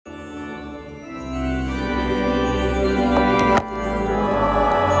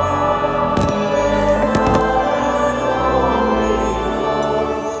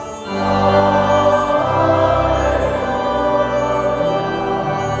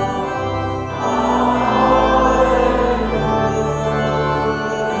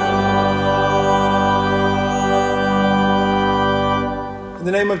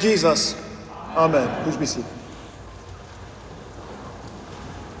Jesus. Amen. Please be seated.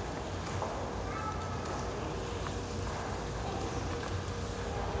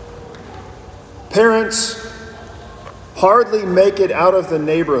 Parents hardly make it out of the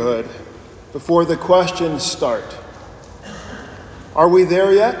neighborhood before the questions start. Are we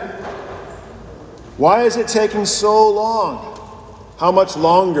there yet? Why is it taking so long? How much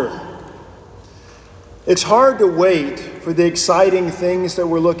longer? It's hard to wait for the exciting things that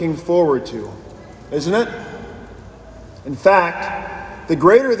we're looking forward to, isn't it? In fact, the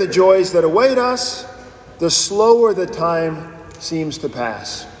greater the joys that await us, the slower the time seems to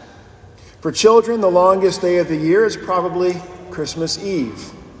pass. For children, the longest day of the year is probably Christmas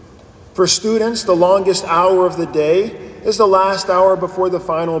Eve. For students, the longest hour of the day is the last hour before the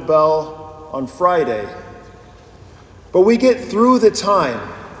final bell on Friday. But we get through the time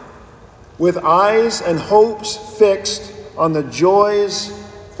with eyes and hopes fixed on the joys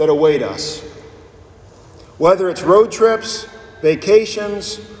that await us. Whether it's road trips,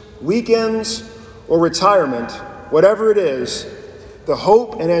 vacations, weekends, or retirement, whatever it is, the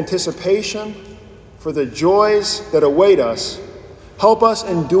hope and anticipation for the joys that await us help us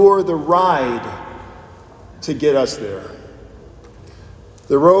endure the ride to get us there.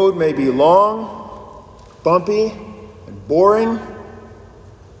 The road may be long, bumpy, and boring,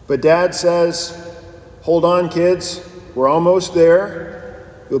 but Dad says, hold on, kids, we're almost there.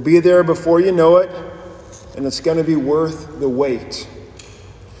 You'll be there before you know it, and it's going to be worth the wait.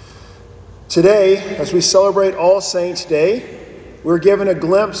 Today, as we celebrate All Saints' Day, we're given a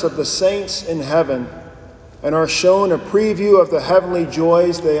glimpse of the saints in heaven and are shown a preview of the heavenly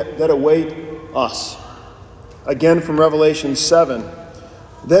joys that await us. Again from Revelation 7.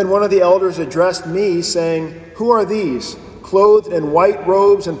 Then one of the elders addressed me, saying, "Who are these, clothed in white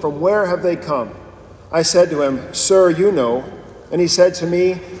robes, and from where have they come?" I said to him, "Sir, you know." And he said to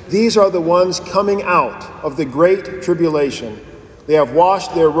me, "These are the ones coming out of the great tribulation. They have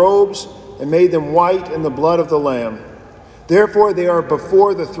washed their robes and made them white in the blood of the Lamb. Therefore they are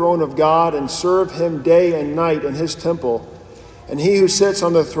before the throne of God and serve him day and night in his temple. And he who sits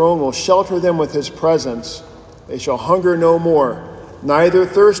on the throne will shelter them with his presence. They shall hunger no more, neither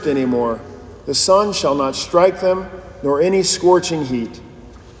thirst any more. The sun shall not strike them, nor any scorching heat.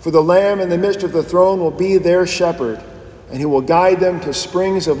 For the Lamb in the midst of the throne will be their shepherd, and he will guide them to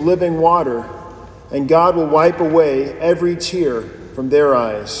springs of living water, and God will wipe away every tear from their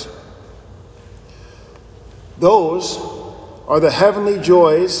eyes." Those are the heavenly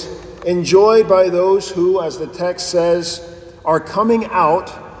joys enjoyed by those who, as the text says, are coming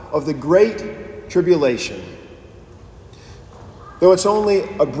out of the great tribulation. Though it's only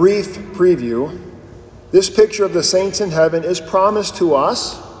a brief preview, this picture of the saints in heaven is promised to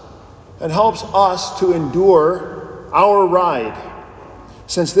us and helps us to endure our ride,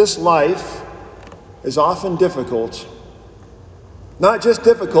 since this life is often difficult. Not just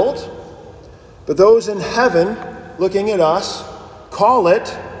difficult, but those in heaven looking at us call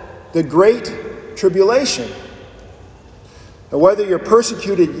it the Great Tribulation. Now, whether you're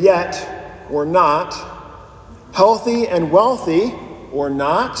persecuted yet or not, healthy and wealthy or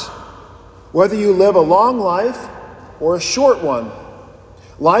not, whether you live a long life or a short one,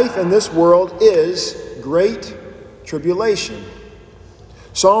 life in this world is great tribulation.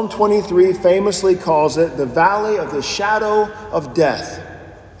 Psalm 23 famously calls it the valley of the shadow of death,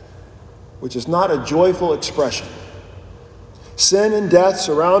 which is not a joyful expression. Sin and death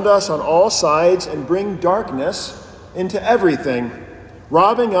surround us on all sides and bring darkness into everything,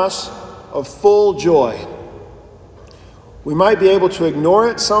 robbing us of full joy. We might be able to ignore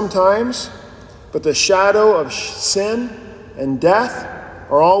it sometimes, but the shadow of sin and death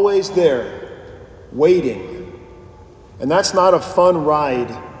are always there, waiting. And that's not a fun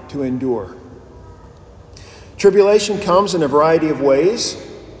ride to endure. Tribulation comes in a variety of ways.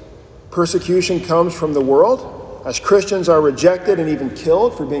 Persecution comes from the world, as Christians are rejected and even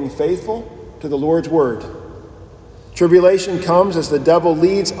killed for being faithful to the Lord's word. Tribulation comes as the devil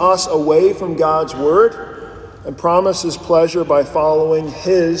leads us away from God's word and promises pleasure by following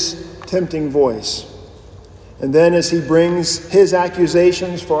his tempting voice. And then as he brings his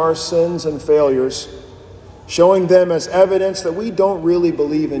accusations for our sins and failures, showing them as evidence that we don't really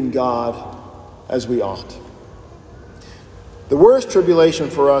believe in God as we ought. The worst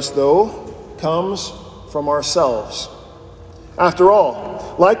tribulation for us, though, comes from ourselves. After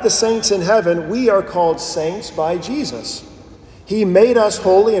all, like the saints in heaven, we are called saints by Jesus. He made us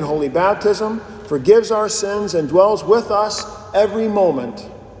holy in holy baptism, forgives our sins, and dwells with us every moment.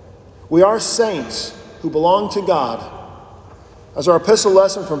 We are saints who belong to God. As our epistle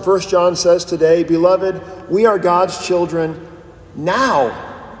lesson from 1 John says today, "Beloved, we are God's children now,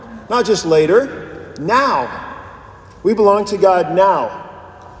 Not just later, now. We belong to God now.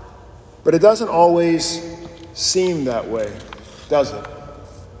 But it doesn't always seem that way, does it?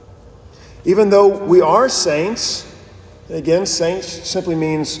 Even though we are saints, and again, saints simply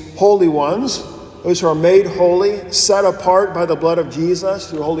means holy ones, those who are made holy, set apart by the blood of Jesus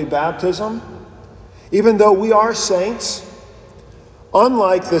through holy baptism. Even though we are saints,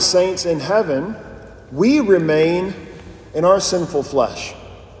 unlike the saints in heaven, we remain in our sinful flesh.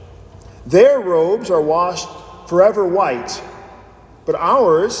 Their robes are washed forever white, but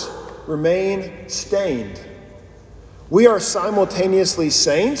ours remain stained. We are simultaneously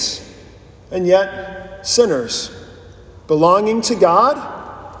saints and yet sinners, belonging to God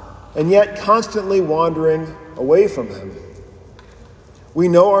and yet constantly wandering away from Him. We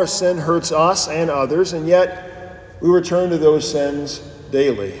know our sin hurts us and others, and yet we return to those sins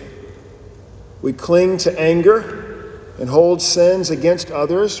daily. We cling to anger and hold sins against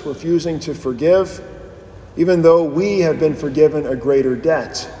others, refusing to forgive, even though we have been forgiven a greater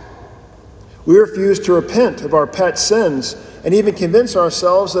debt. We refuse to repent of our pet sins and even convince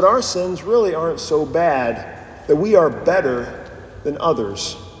ourselves that our sins really aren't so bad, that we are better than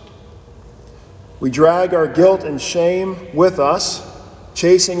others. We drag our guilt and shame with us,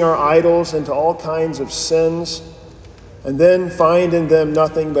 chasing our idols into all kinds of sins, and then find in them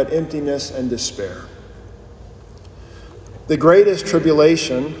nothing but emptiness and despair. The greatest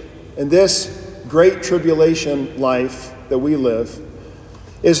tribulation in this great tribulation life that we live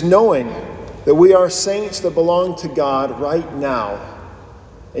is knowing that we are saints that belong to God right now,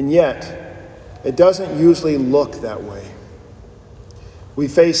 and yet it doesn't usually look that way. We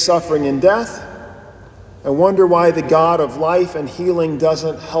face suffering and death and wonder why the God of life and healing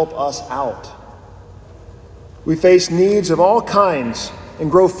doesn't help us out. We face needs of all kinds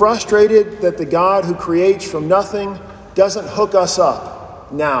and grow frustrated that the God who creates from nothing doesn't hook us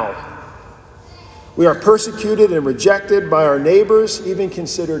up now. We are persecuted and rejected by our neighbors, even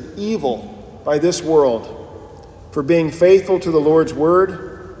considered evil by this world for being faithful to the Lord's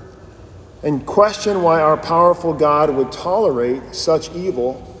word, and question why our powerful God would tolerate such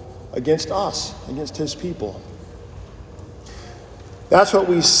evil against us, against His people. That's what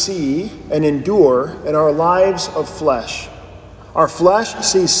we see and endure in our lives of flesh. Our flesh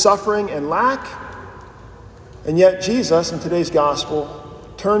sees suffering and lack, and yet Jesus in today's gospel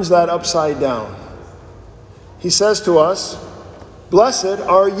turns that upside down. He says to us, "Blessed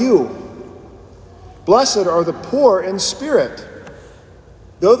are you. Blessed are the poor in spirit.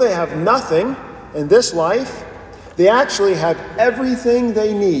 Though they have nothing in this life, they actually have everything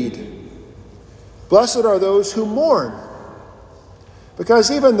they need. Blessed are those who mourn,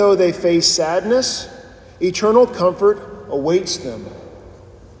 because even though they face sadness, eternal comfort awaits them.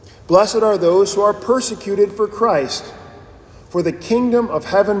 Blessed are those who are persecuted for Christ, for the kingdom of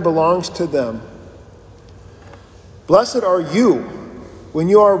heaven belongs to them. Blessed are you when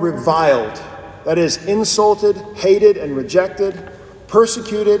you are reviled, that is, insulted, hated, and rejected,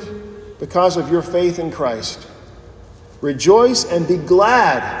 persecuted because of your faith in Christ. Rejoice and be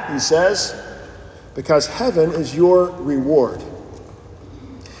glad," he says, "because heaven is your reward."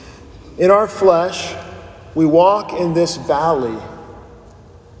 In our flesh, we walk in this valley,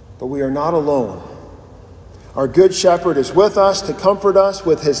 but we are not alone. Our good shepherd is with us to comfort us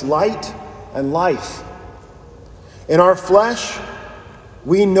with his light and life. In our flesh,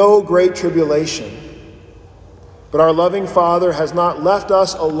 we know great tribulation, but our loving Father has not left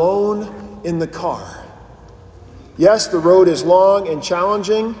us alone in the car. Yes, the road is long and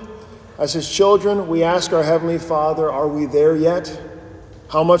challenging. As his children, we ask our Heavenly Father, are we there yet?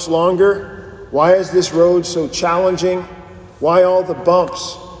 How much longer? Why is this road so challenging? Why all the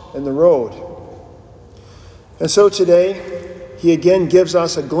bumps in the road? And so today, he again gives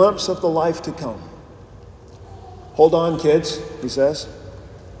us a glimpse of the life to come. Hold on, kids, he says.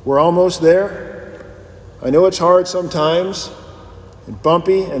 We're almost there. I know it's hard sometimes, and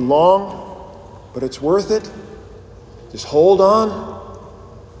bumpy and long, but it's worth it. Just hold on.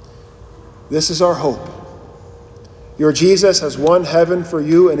 This is our hope. Your Jesus has won heaven for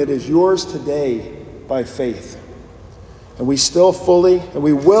you, and it is yours today by faith. And we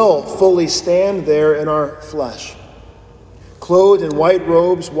will fully stand there in our flesh, clothed in white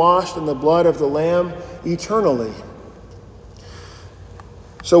robes, washed in the blood of the Lamb eternally.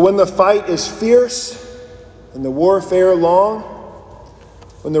 So when the fight is fierce and the warfare long,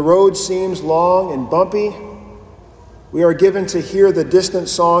 when the road seems long and bumpy, we are given to hear the distant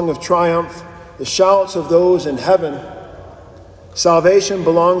song of triumph, the shouts of those in heaven. Salvation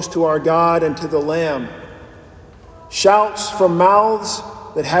belongs to our God and to the Lamb. Shouts from mouths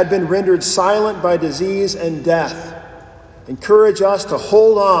that had been rendered silent by disease and death, Encourage us to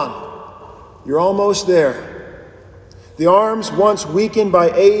hold on. You're almost there. The arms once weakened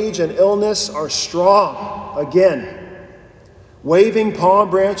by age and illness are strong again, waving palm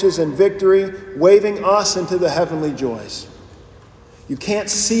branches in victory, waving us into the heavenly joys. You can't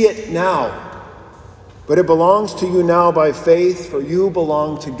see it now, but it belongs to you now by faith, for you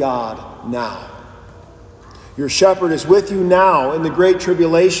belong to God now. Your shepherd is with you now in the great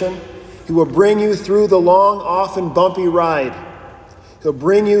tribulation. He will bring you through the long, often bumpy ride. He'll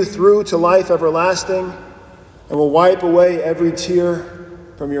bring you through to life everlasting and will wipe away every tear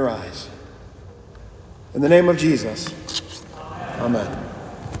from your eyes. In the name of Jesus, amen.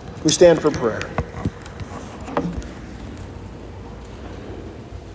 We stand for prayer.